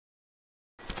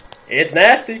It's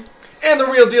Naztee. And the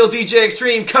real deal DJ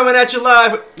Extreme coming at you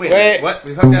live. Wait, what?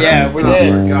 We fucked that up? Yeah, we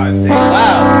did. For God's sake.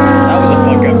 Wow, that was a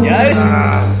fuck up, guys.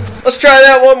 Let's try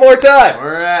that one more time.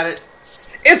 We're at it.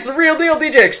 It's the real deal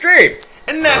DJ Extreme.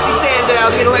 And Naztee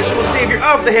Sandow, the intellectual savior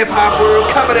of the hip-hop world,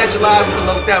 coming at you live with the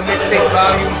Loced Out Mixtape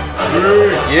Volume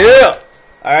 3. Yeah.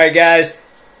 Alright, guys.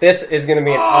 This is going to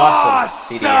be an awesome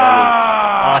CD.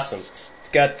 Awesome. It's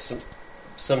got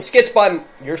some skits by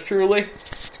yours truly.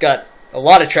 It's got a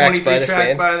lot of tracks by this band. 23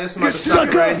 tracks by this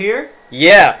motherfucker right here.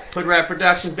 Yeah. Hood Rap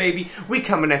Productions, baby. We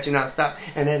coming at you non-stop,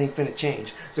 and that ain't finna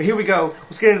change. So here we go.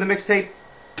 Let's get into the mixtape.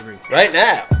 Right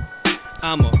now.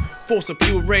 I'm a force of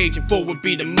pure rage and forward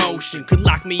beat emotion. Could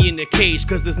lock me in a cage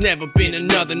cause there's never been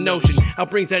another notion. I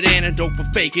brings that antidote for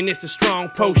faking, it's a strong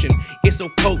potion. It's so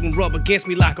potent, rub against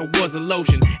me like I was a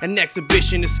lotion. An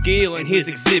exhibition of skill and here's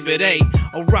exhibit A.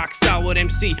 A rock solid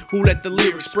MC who let the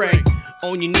lyrics spray.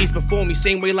 On your knees before me,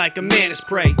 same way like a man is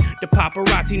prey. The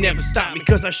paparazzi never stop me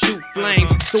cause I shoot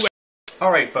flames. So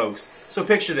alright folks, so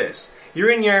picture this. You're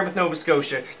in Yarmouth, Nova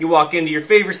Scotia. You walk into your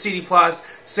favorite CD plus,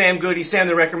 Sam Goody, Sam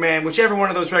the Record Man, whichever one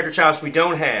of those record shops we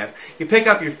don't have. You pick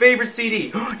up your favorite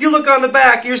CD. You look on the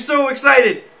back. You're so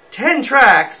excited. 10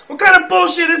 tracks? What kind of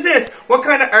bullshit is this? What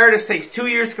kind of artist takes 2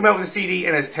 years to come out with a CD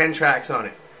and has 10 tracks on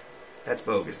it? That's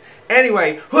bogus.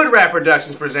 Anyway, Hood Rap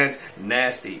Productions presents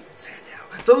Naztee Sandow,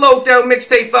 the Loced Out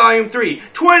Mixtape Volume 3.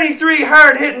 23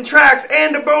 hard-hitting tracks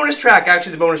and a bonus track.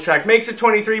 Actually, the bonus track makes it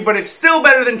 23, but it's still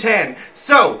better than 10.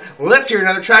 So, let's hear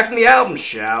another track from the album,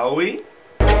 shall we?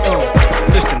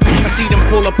 Listen, I see them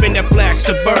pull up in that black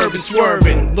Suburban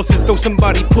swerving. Looks as though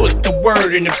somebody put the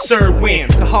word in absurd when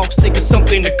the Hawks think of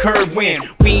something to curb when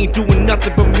we ain't doing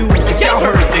nothing but music, y'all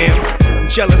heard them.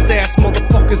 Jealous ass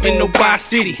motherfuckers in Novi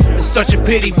City. It's such a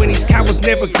pity when these cowards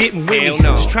never getting with me.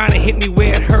 Just trying to hit me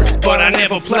where it hurts, but I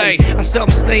never play. I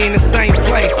seldom stay in the same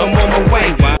place, I'm on my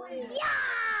way.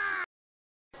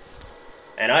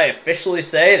 And I officially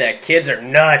say that kids are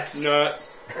nuts.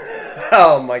 Nuts.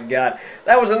 Oh my god.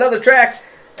 That was another track.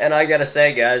 And I gotta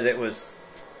say, guys, it was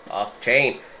off the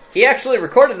chain. He actually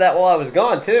recorded that while I was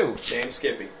gone, too. Damn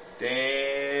Skippy.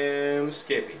 Damn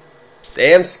Skippy.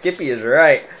 Damn Skippy is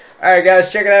right. Alright,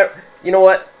 guys, check it out. You know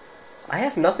what? I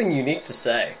have nothing unique to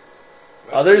say.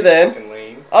 Other than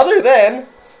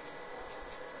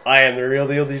I am the real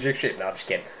deal DJ shit. No, I'm just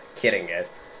kidding. Kidding, guys.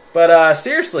 But,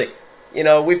 seriously, you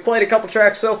know, we've played a couple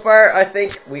tracks so far. I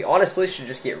think we honestly should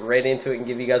just get right into it and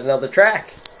give you guys another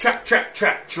track. Track.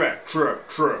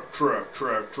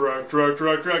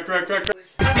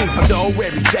 It seems as though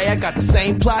every day I got the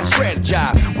same plot,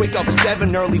 strategize. Wake up at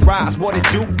 7, early rise. What it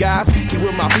do, guys? Get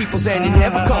with my peoples and it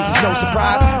never comes as no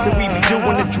surprise that we be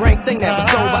doing the drink thing, never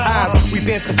sober eyes. We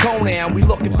been to Conan, we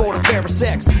looking for the fairest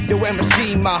sex. Yo,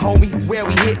 MSG, my homie, where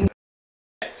we hitting?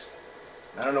 Next.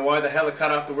 I don't know why the hell I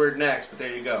cut off the word next, but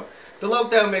there you go. The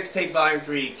Loced Out Mixtape Volume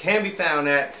 3 can be found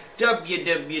at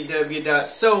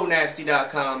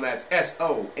www.sonaztee.com. That's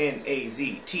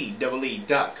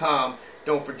SONAZTEE.com.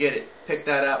 Don't forget it. Pick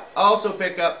that up. Also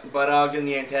pick up Bud Ogden,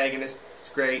 the Antagonist. It's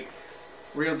great.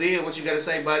 Real deal. What you got to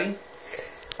say, buddy?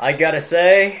 I gotta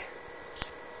say,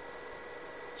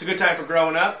 it's a good time for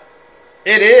growing up.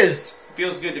 it is. It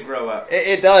feels good to grow up.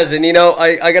 It does. And, you know,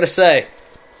 I gotta say,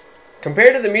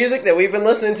 compared to the music that we've been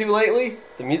listening to lately,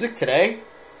 the music today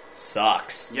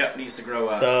sucks. Yep, needs to grow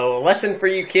up. So, a lesson for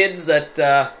you kids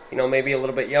that, you know, maybe a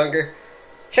little bit younger.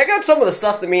 Check out some of the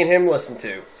stuff that me and him listened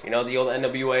to. You know, the old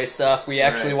NWA stuff. We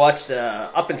actually watched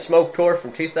Up in Smoke tour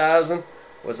from 2000. It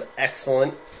was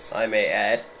excellent, I may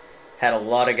add. Had a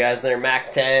lot of guys there.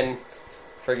 Mac 10,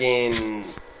 friggin'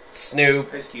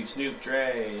 Snoop. Ice Cube, Snoop,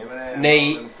 Dre, Eminem,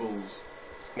 Nate. all them fools.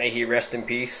 May he rest in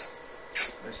peace.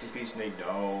 Rest in peace, Nate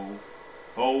Dogg.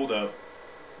 Hold up.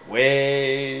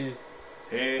 Way.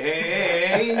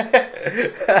 Hey.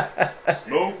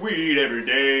 Smoke weed every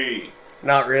day.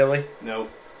 Not really. Nope.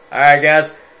 Alright,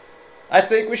 guys. I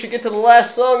think we should get to the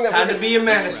last song. It's time to be a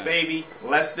menace, baby.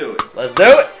 Let's do it. Let's do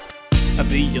it. I'll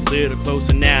be a little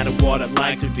closer now to what I'd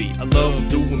like to be. I love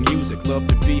doing music, love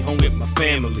to be home with my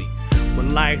family.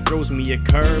 When life throws me a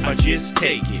curve, I just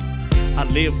take it. I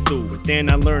live through it, then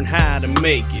I learn how to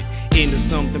make it into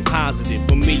something positive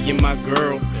for me and my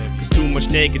girl. Cause too much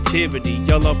negativity,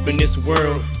 y'all up in this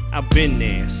world. I've been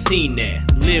there, seen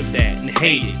that, lived that, and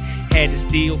hated. Had to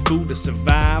steal food to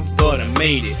survive, but I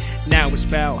made it. Now it's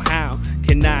about how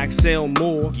can I excel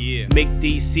more? Make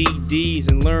these CDs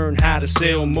and learn how to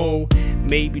sell more.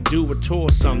 Maybe do a tour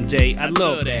someday, I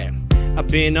love that. I've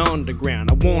been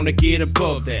underground, I wanna get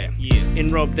above that. And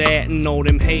rub that in all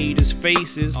them haters'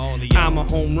 faces. I'm a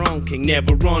home run king,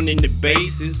 never running the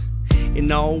bases.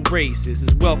 in all races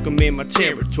is welcome in my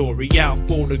territory. Out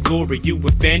for the glory, you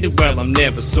offended? Well, I'm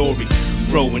never sorry.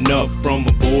 Growing up from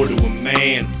a boy to a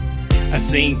man, I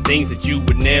seen things that you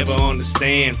would never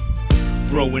understand.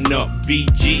 Growing up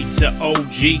BG to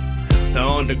OG, the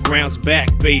underground's back,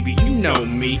 baby, you know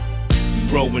me.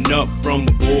 Growing up from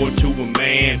a boy to a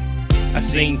man, I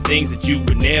seen things that you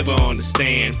would never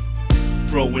understand.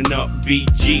 Growing up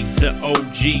BG to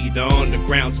OG, the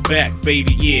underground's back,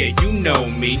 baby, yeah, you know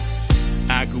me.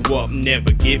 I grew up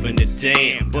never giving a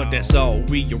damn, but that's all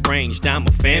rearranged, I'm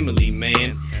a family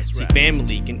man. See,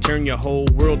 family can turn your whole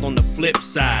world on the flip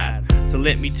side. So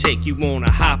let me take you on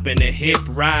a hop and a hip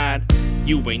ride.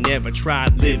 You ain't never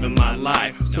tried living my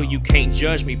life, so you can't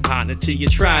judge me, partner, till you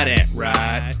try that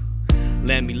ride.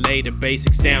 Let me lay the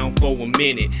basics down for a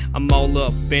minute. I'm all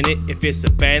up in it. If it's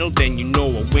a battle, then you know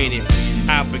I win it.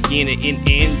 I begin it and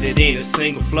end it in a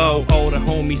single flow. All the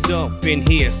homies up in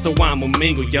here, so I'ma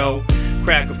mingle, yo.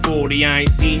 Crack a 40, I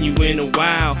ain't seen you in a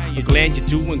while. I'm glad you're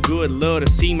doing good, love to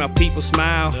see my people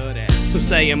smile. So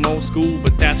say I'm old school,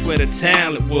 but that's where the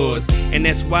talent was. And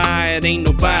that's why it ain't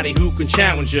nobody who can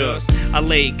challenge us. I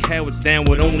lay cowards down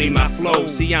with only my flow.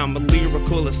 See, I'm a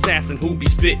lyrical assassin who be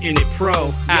spitting it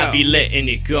pro. I be letting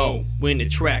it go when the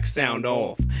tracks sound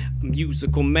off. A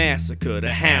musical massacre,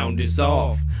 the hound is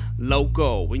off.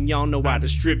 Loco, and y'all know I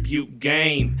distribute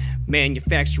game.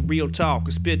 Manufacture real talk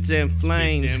and spit them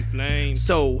flames.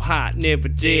 So hot, never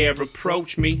dare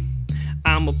approach me.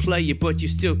 I'm a player, but you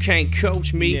still can't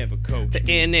coach me. The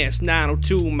NS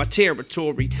 902, my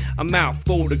territory. I'm out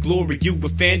for the glory. You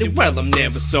offended? Well, I'm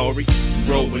never sorry.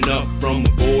 Growing up from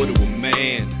a boy to a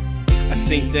man, I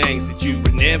seen things that you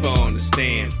would never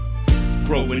understand.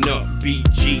 Growing up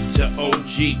BG to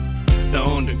OG, the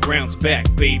underground's back,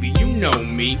 baby, you know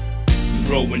me.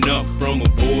 Growing up from a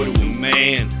boy to a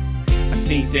man, I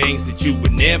seen things that you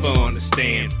would never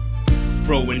understand.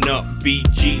 Growing up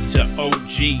BG to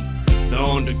OG, the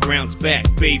underground's back,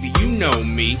 baby, you know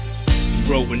me.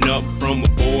 Growing up from a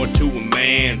boy to a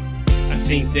man, I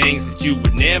seen things that you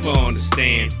would never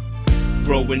understand.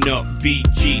 Growing up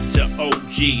BG to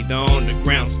OG, the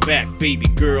underground's back, baby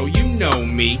girl, you know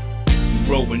me.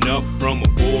 Growing up from a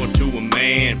boy to a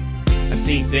man, I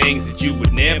seen things that you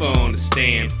would never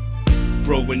understand.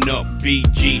 Growing up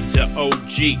BG to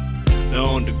OG, the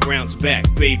underground's back,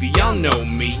 baby, y'all know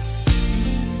me.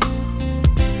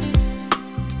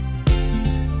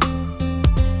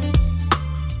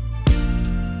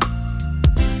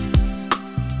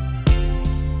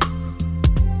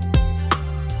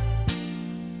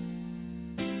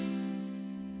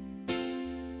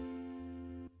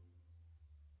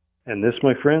 And this,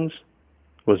 my friends,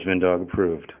 was Vindog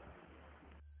approved.